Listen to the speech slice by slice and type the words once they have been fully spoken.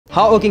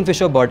How a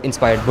Kingfisher bird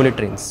inspired bullet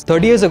trains.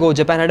 30 years ago,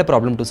 Japan had a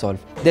problem to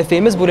solve. Their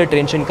famous bullet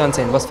train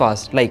Shinkansen was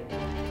fast, like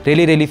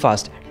really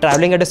fast,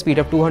 traveling at a speed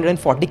of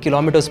 240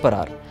 kilometers per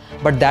hour.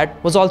 But that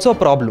was also a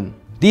problem.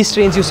 These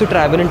trains used to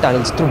travel in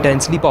tunnels through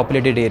densely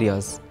populated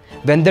areas.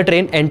 When the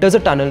train enters a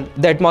tunnel,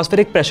 the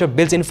atmospheric pressure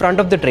builds in front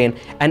of the train,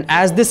 and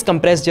as this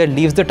compressed air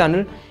leaves the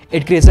tunnel,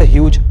 it creates a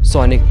huge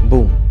sonic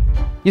boom.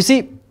 You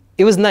see,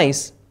 it was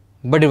nice,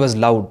 but it was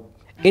loud.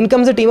 In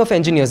comes a team of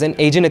engineers and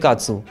Eiji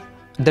Nakatsu,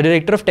 the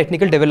director of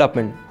technical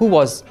development, who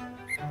was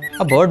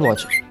a bird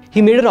watcher.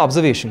 He made an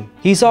observation.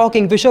 He saw a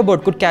Kingfisher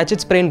bird could catch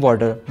its prey in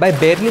water by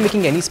barely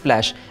making any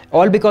splash,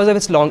 all because of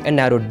its long and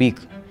narrowed beak.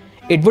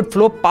 It would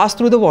flow past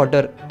through the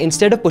water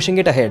instead of pushing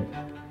it ahead.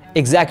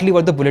 Exactly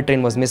what the bullet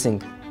train was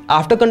missing.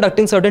 After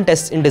conducting certain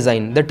tests in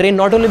design, the train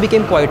not only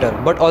became quieter,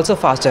 but also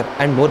faster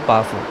and more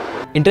powerful.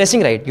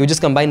 Interesting, right? You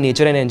just combine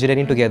nature and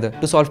engineering together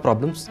to solve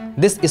problems.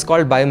 This is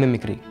called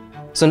biomimicry.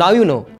 So now you know